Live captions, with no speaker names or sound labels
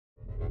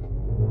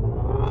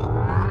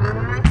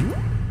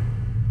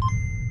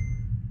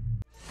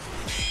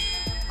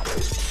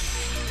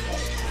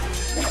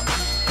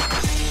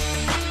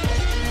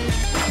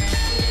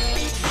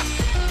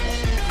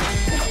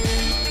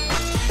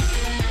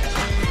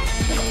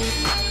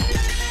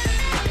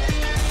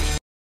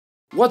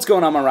What's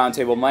going on my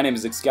roundtable? My name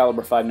is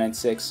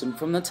Excaliber596, and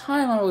from the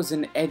time I was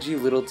an edgy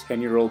little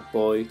 10-year-old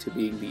boy to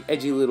being the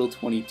edgy little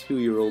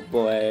 22-year-old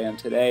boy I am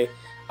today,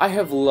 I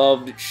have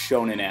loved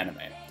shonen anime.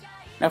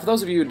 Now for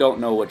those of you who don't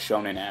know what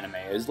shonen anime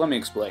is, let me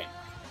explain.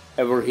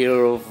 Ever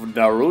hear of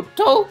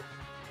Naruto?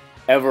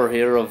 Ever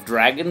hear of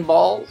Dragon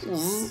Ball?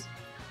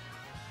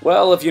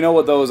 Well, if you know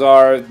what those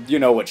are, you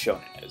know what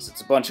shonen is.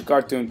 It's a bunch of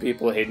cartoon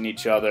people hitting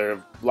each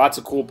other, lots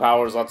of cool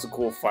powers, lots of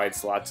cool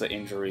fights, lots of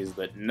injuries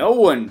that no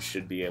one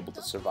should be able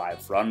to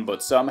survive from,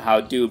 but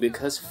somehow do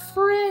because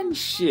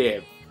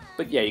friendship.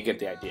 But yeah, you get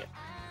the idea.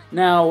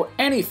 Now,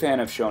 any fan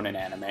of shonen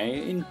anime,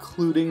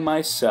 including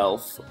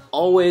myself,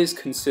 always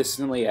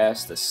consistently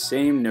asks the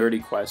same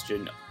nerdy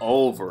question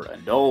over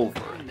and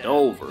over and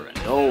over and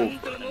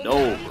over and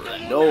over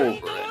and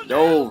over and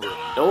over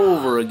and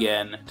over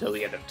again till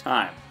the end of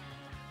time.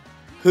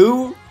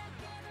 Who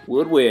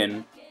would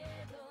win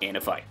in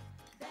a fight?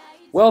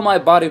 Well, my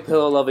body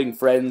pillow loving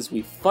friends,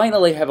 we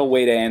finally have a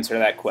way to answer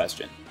that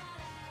question.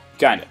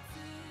 Kinda.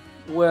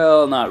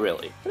 Well, not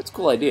really, but it's a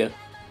cool idea.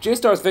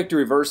 J-Stars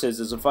Victory Versus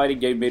is a fighting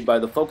game made by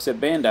the folks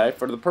at Bandai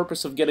for the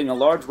purpose of getting a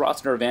large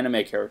roster of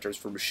anime characters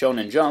from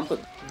Shonen Jump,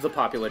 the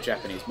popular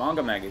Japanese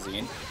manga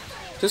magazine,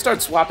 to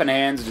start swapping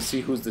hands to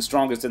see who's the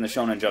strongest in the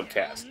Shonen Jump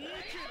cast.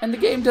 And the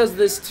game does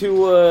this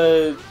to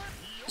a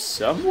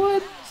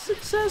somewhat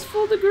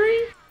successful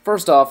degree?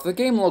 First off, the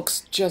game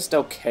looks just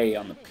okay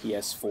on the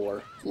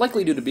PS4,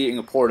 likely due to being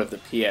a port of the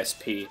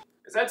PSP.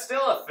 Is that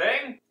still a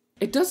thing?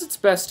 It does its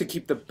best to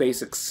keep the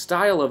basic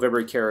style of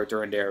every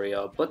character and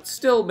area, but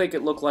still make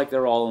it look like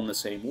they're all in the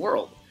same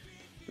world.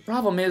 The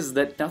problem is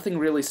that nothing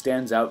really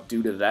stands out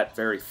due to that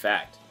very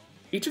fact.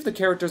 Each of the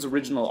characters'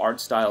 original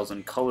art styles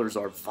and colors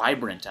are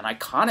vibrant and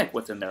iconic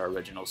within their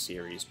original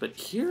series, but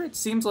here it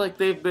seems like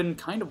they've been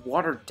kind of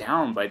watered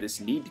down by this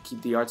need to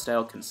keep the art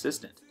style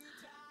consistent.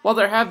 While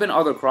there have been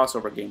other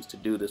crossover games to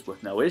do this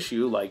with no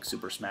issue, like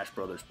Super Smash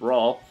Bros.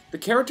 Brawl, the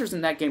characters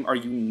in that game are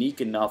unique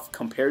enough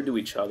compared to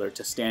each other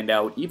to stand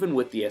out even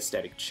with the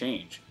aesthetic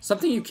change.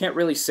 Something you can't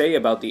really say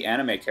about the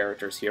anime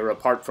characters here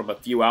apart from a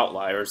few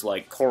outliers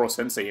like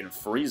Koro-sensei and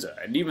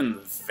Frieza, and even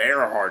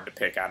they're hard to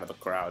pick out of the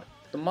crowd.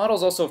 The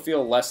models also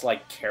feel less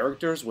like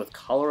characters with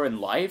color and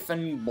life,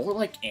 and more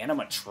like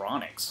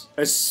animatronics.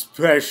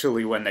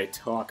 Especially when they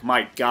talk.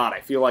 My god,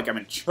 I feel like I'm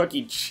in Chuck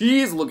E.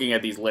 Cheese looking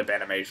at these lip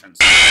animations.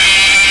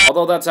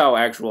 Although that's how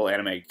actual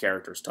anime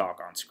characters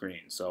talk on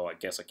screen, so I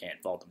guess I can't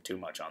fault them too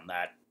much on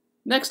that.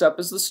 Next up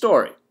is the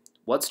story.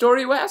 What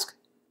story, you ask?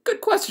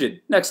 Good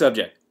question. Next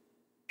subject.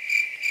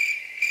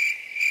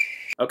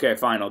 Okay,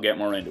 fine, I'll get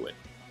more into it.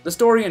 The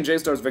story in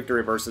J-Stars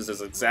Victory Versus is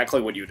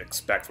exactly what you'd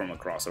expect from a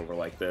crossover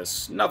like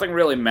this. Nothing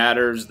really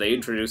matters, they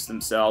introduce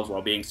themselves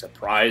while being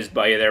surprised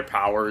by their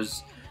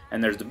powers,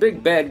 and there's the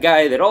big bad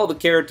guy that all the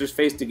characters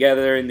face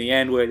together in the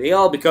end where they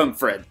all become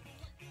friends.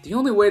 The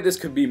only way this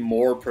could be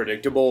more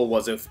predictable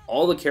was if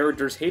all the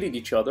characters hated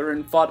each other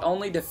and fought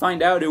only to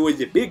find out it was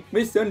a big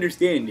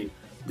misunderstanding.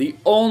 The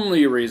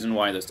only reason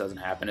why this doesn't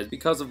happen is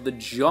because of the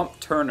Jump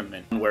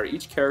Tournament, where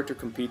each character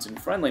competes in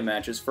friendly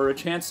matches for a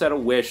chance at a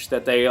wish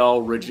that they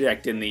all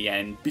reject in the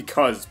end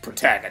because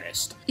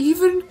protagonist.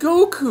 Even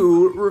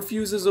Goku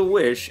refuses a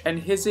wish, and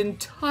his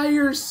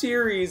entire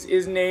series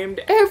is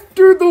named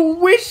after the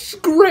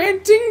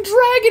wish-granting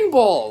Dragon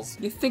Balls!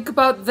 You think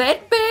about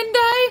that,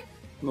 Bandai?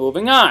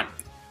 Moving on.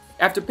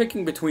 After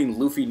picking between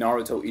Luffy,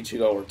 Naruto,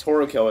 Ichigo, or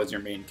Toriko as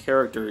your main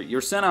character,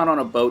 you're sent out on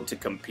a boat to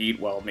compete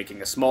while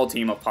making a small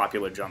team of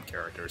popular Jump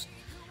characters.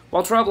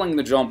 While traveling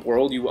the Jump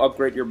world, you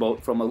upgrade your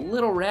boat from a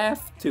little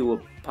raft to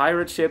a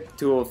pirate ship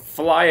to a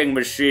flying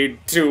machine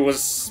to a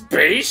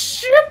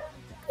spaceship?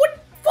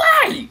 What?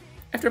 Why?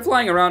 After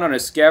flying around on a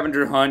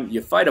scavenger hunt,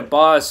 you fight a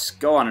boss,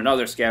 go on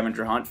another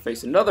scavenger hunt,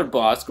 face another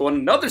boss, go on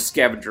another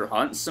scavenger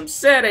hunt, some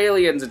sad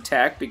aliens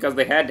attack because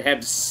they had to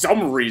have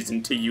some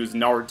reason to use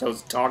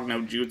Naruto's Talk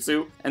no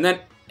Jutsu, and then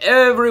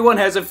everyone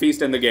has a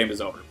feast and the game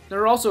is over. There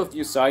are also a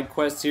few side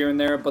quests here and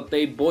there, but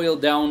they boil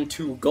down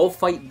to go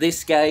fight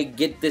this guy,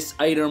 get this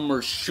item,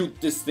 or shoot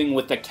this thing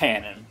with a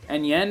cannon.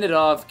 And you ended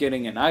off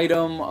getting an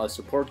item, a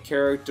support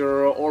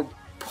character, or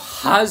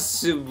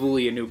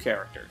possibly a new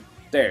character.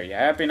 There, you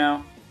happy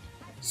now?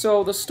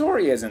 So, the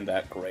story isn't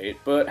that great,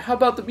 but how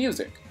about the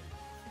music?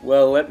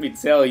 Well, let me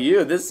tell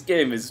you, this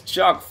game is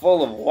chock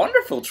full of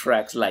wonderful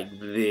tracks like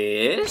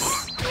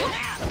this,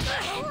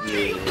 and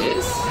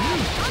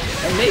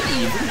maybe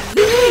even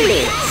this.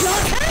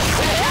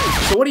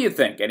 So what do you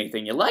think?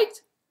 Anything you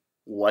liked?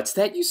 What's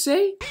that you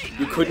say?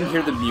 You couldn't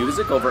hear the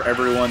music over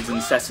everyone's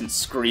incessant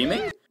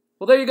screaming?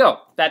 Well, there you go.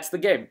 That's the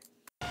game.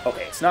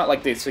 Okay, it's not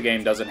like this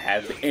game doesn't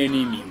have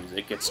any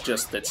music, it's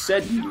just that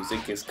said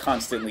music is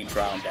constantly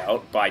drowned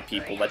out by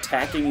people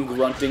attacking,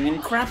 grunting,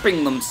 and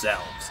crapping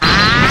themselves.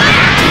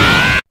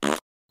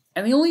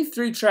 And the only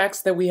three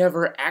tracks that we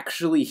ever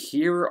actually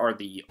hear are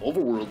the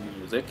overworld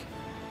music,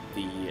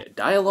 the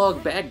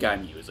dialogue bad guy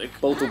music,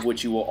 both of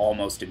which you will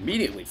almost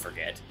immediately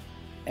forget,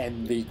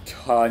 and the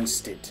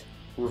constant,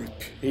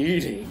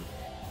 repeating,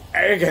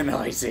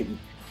 agonizing,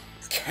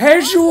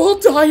 casual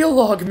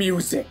dialogue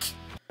music.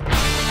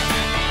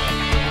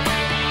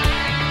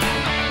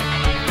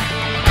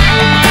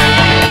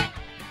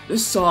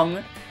 This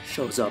song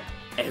shows up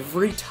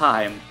every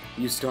time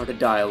you start a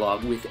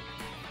dialogue with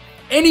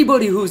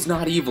anybody who's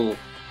not evil,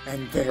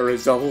 and there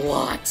is a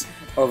lot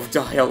of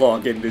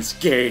dialogue in this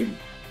game.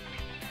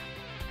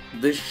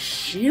 The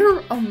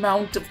sheer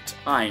amount of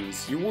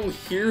times you will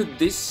hear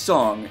this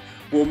song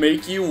will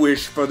make you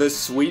wish for the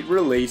sweet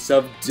release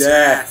of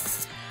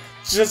death.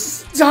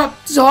 Just stop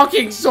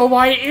talking so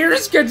my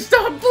ears can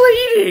stop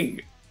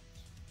bleeding!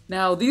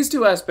 Now, these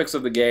two aspects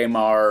of the game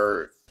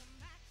are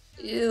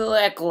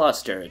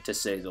lackluster, to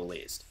say the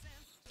least.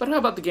 But how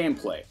about the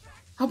gameplay?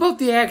 How about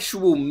the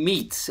actual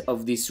meat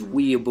of this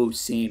weeaboo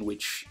scene,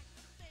 which,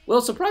 well,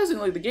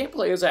 surprisingly, the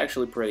gameplay is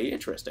actually pretty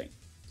interesting.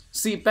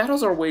 See,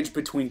 battles are waged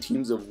between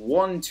teams of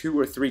 1, 2,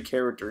 or 3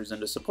 characters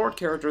and a support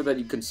character that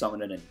you can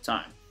summon at any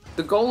time.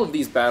 The goal of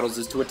these battles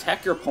is to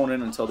attack your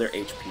opponent until their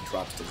HP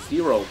drops to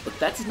 0, but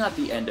that's not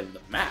the end of the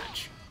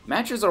match.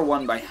 Matches are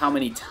won by how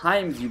many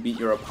times you beat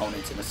your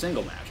opponents in a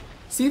single match.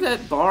 See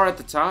that bar at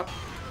the top?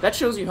 That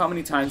shows you how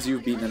many times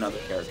you've beaten another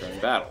character in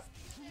battle.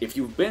 If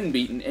you've been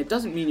beaten, it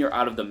doesn't mean you're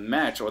out of the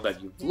match or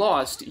that you've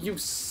lost. You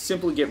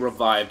simply get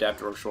revived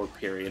after a short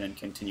period and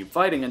continue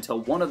fighting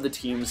until one of the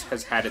teams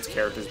has had its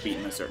characters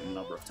beaten a certain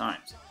number of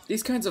times.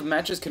 These kinds of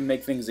matches can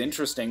make things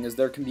interesting, as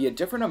there can be a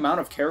different amount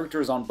of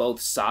characters on both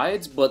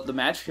sides, but the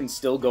match can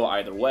still go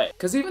either way.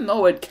 Because even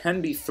though it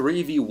can be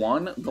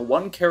 3v1, the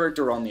one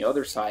character on the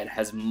other side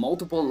has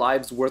multiple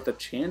lives worth of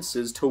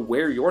chances to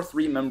wear your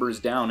 3 members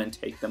down and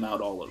take them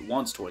out all at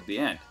once toward the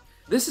end.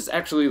 This is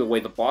actually the way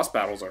the boss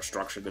battles are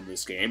structured in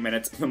this game, and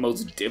it's the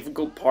most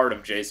difficult part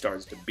of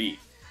J-Stars to beat.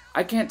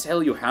 I can't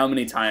tell you how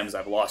many times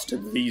I've lost to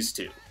these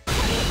two.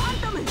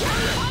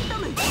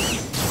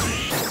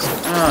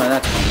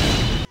 That's fun.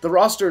 The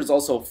roster is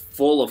also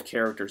full of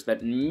characters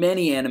that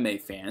many anime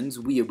fans,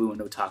 weeaboo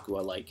and otaku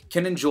alike,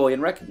 can enjoy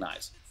and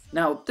recognize.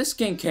 Now, this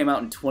game came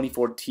out in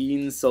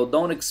 2014, so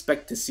don't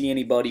expect to see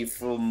anybody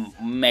from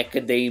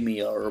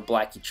Macadamia or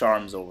Blackie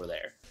Charms over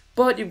there.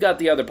 But you've got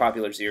the other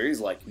popular series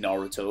like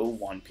Naruto,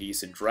 One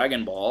Piece, and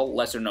Dragon Ball,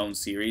 lesser known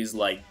series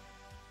like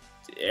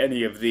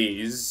any of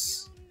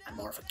these. I'm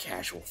more of a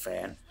casual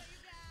fan.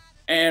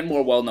 And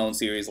more well-known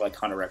series like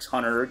Hunter x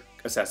Hunter,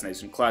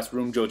 Assassination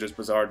Classroom, JoJo's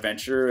Bizarre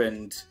Adventure,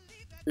 and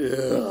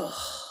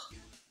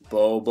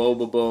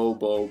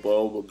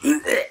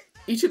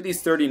Each of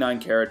these 39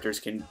 characters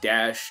can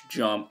dash,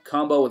 jump,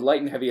 combo with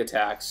light and heavy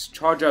attacks,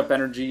 charge up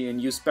energy, and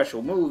use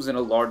special moves in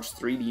a large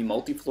 3D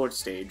multi-floored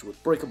stage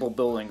with breakable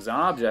buildings and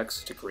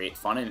objects to create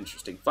fun and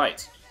interesting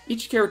fights.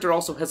 Each character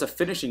also has a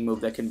finishing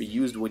move that can be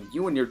used when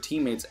you and your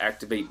teammates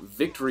activate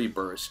Victory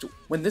Burst,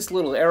 when this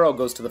little arrow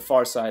goes to the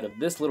far side of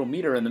this little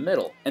meter in the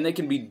middle, and they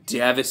can be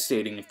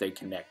devastating if they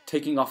connect,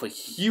 taking off a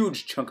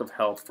huge chunk of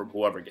health from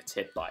whoever gets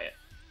hit by it.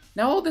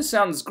 Now all this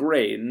sounds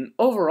great, and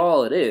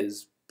overall it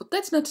is, but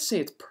that's not to say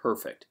it's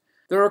perfect.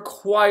 There are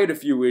quite a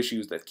few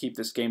issues that keep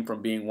this game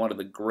from being one of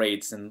the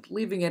greats and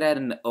leaving it at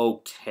an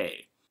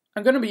okay.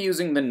 I'm going to be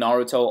using the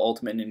Naruto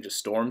Ultimate Ninja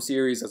Storm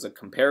series as a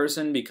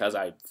comparison because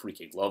I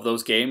freaking love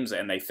those games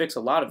and they fix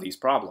a lot of these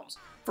problems.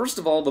 First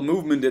of all, the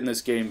movement in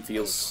this game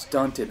feels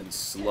stunted and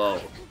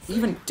slow.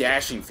 Even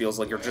dashing feels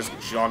like you're just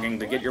jogging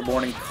to get your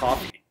morning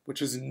coffee,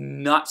 which is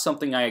not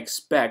something I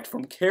expect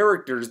from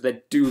characters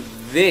that do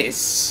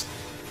this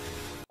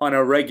on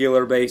a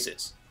regular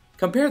basis.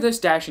 Compare this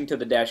dashing to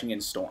the dashing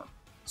in Storm.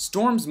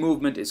 Storm's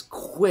movement is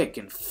quick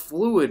and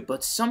fluid,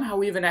 but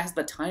somehow even has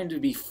the time to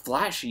be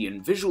flashy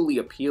and visually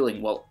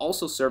appealing while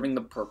also serving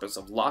the purpose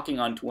of locking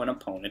onto an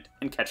opponent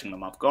and catching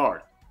them off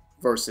guard.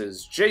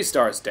 Versus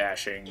J-Star's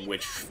dashing,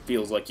 which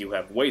feels like you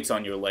have weights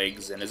on your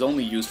legs and is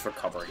only used for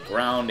covering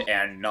ground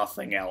and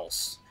nothing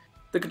else.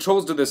 The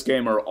controls to this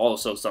game are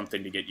also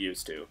something to get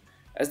used to,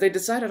 as they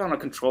decided on a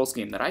control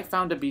scheme that I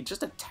found to be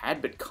just a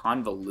tad bit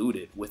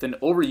convoluted, with an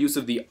overuse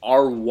of the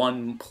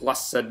R1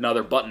 plus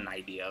another button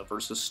idea,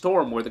 versus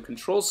Storm where the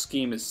control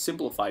scheme is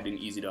simplified and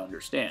easy to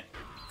understand.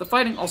 The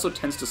fighting also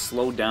tends to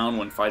slow down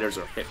when fighters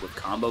are hit with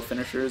combo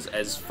finishers,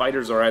 as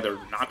fighters are either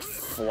knocked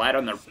flat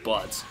on their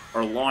butts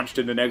or launched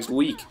into next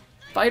week.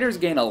 Fighters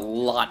gain a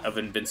lot of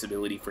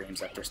invincibility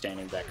frames after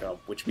standing back up,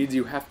 which means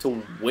you have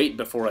to wait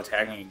before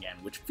attacking again,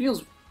 which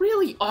feels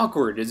really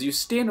awkward as you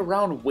stand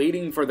around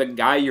waiting for the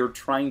guy you're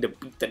trying to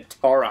beat the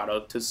tar out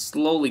of to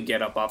slowly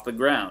get up off the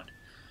ground.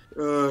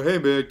 Hey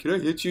man, can I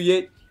hit you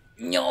yet?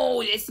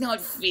 No, that's not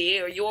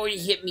fair. You already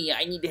hit me.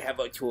 I need to have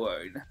a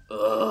turn.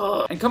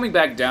 And coming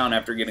back down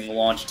after getting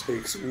launched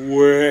takes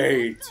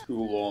way too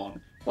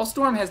long. While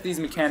Storm has these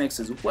mechanics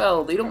as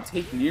well, they don't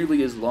take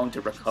nearly as long to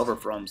recover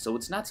from, so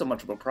it's not so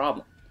much of a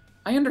problem.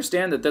 I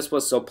understand that this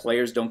was so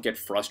players don't get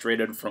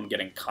frustrated from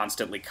getting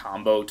constantly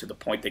comboed to the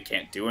point they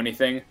can't do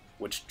anything,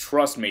 which,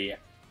 trust me,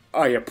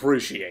 I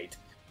appreciate.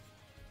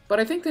 But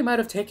I think they might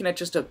have taken it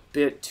just a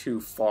bit too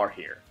far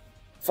here.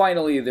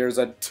 Finally, there's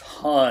a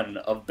ton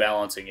of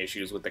balancing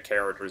issues with the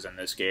characters in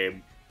this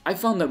game. I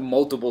found that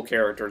multiple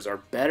characters are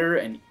better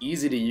and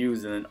easy to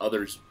use than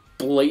others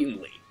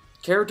blatantly.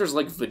 Characters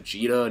like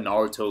Vegeta,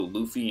 Naruto,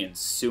 Luffy, and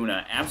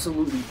Suna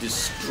absolutely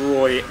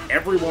destroy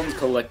everyone's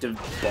collective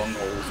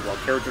bungholes, while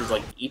characters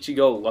like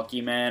Ichigo, Lucky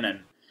Man,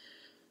 and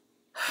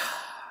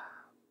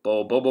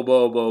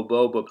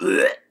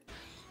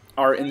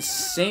are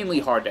insanely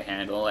hard to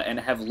handle and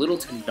have little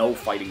to no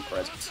fighting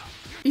presence.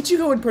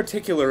 Ichigo in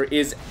particular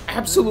is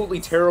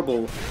absolutely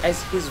terrible,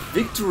 as his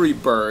victory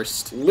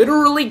burst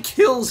literally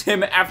kills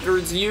him after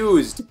it's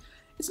used.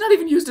 It's not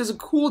even used as a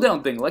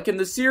cooldown thing, like in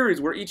the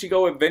series where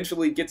Ichigo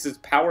eventually gets his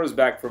powers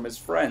back from his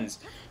friends.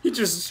 He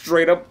just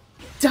straight up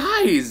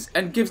dies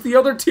and gives the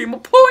other team a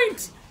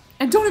point!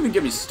 And don't even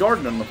get me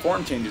started on the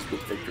form changes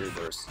with Victory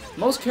Burst.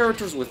 Most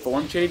characters with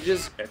form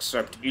changes,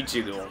 except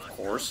Ichigo of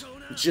course,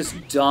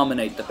 just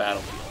dominate the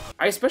battlefield.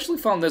 I especially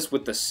found this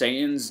with the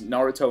Saiyans,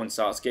 Naruto and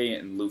Sasuke,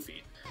 and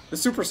Luffy. The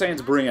Super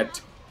Saiyans bring a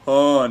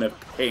ton of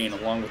pain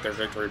along with their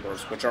Victory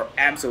Bursts, which are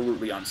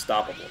absolutely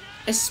unstoppable.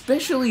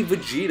 Especially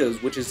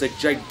Vegeta's, which is a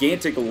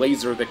gigantic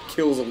laser that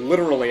kills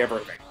literally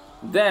everything.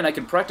 Then I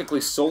can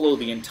practically solo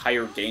the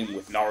entire game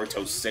with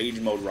Naruto's Sage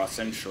Mode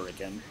Rasen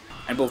Shuriken,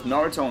 and both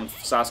Naruto and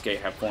Sasuke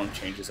have form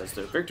changes as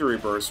their Victory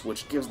Bursts,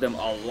 which gives them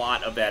a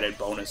lot of added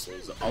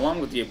bonuses,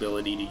 along with the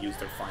ability to use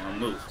their final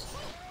moves.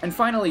 And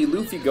finally,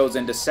 Luffy goes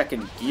into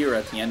second gear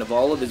at the end of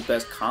all of his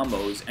best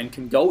combos, and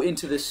can go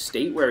into this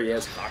state where he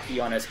has hockey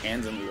on his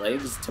hands and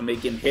legs to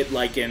make him hit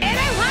like in...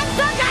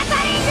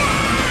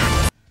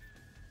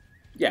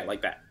 Yeah,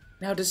 like that.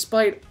 Now,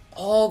 despite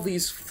all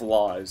these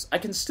flaws, I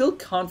can still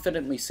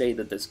confidently say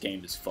that this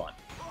game is fun.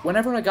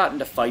 Whenever I got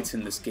into fights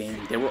in this game,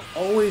 they were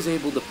always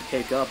able to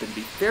pick up and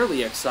be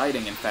fairly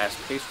exciting and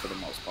fast-paced for the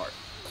most part.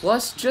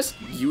 Plus,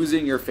 just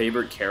using your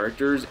favorite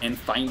characters and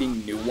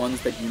finding new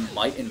ones that you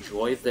might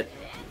enjoy that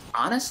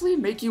honestly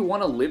make you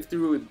want to live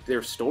through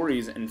their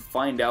stories and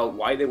find out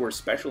why they were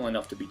special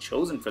enough to be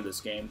chosen for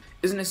this game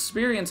is an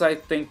experience I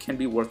think can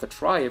be worth a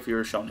try if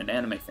you're a shonen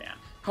anime fan.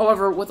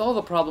 However, with all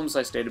the problems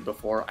I stated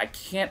before, I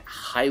can't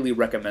highly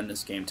recommend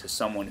this game to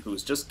someone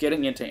who's just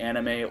getting into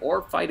anime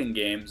or fighting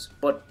games,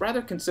 but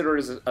rather consider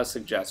it as a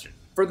suggestion.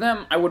 For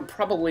them, I would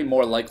probably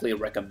more likely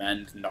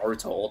recommend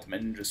Naruto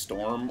Ultimate Ninja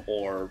Storm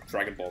or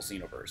Dragon Ball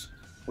Xenoverse.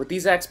 With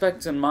these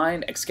aspects in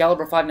mind,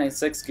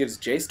 Excaliber596 gives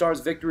J-Star's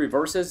Victory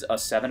Versus a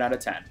 7 out of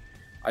 10.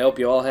 I hope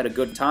you all had a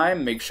good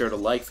time. Make sure to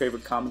like,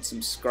 favorite, comment,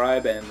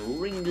 subscribe, and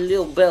ring the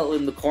little bell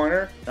in the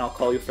corner, and I'll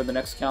call you for the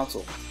next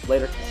council.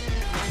 Later.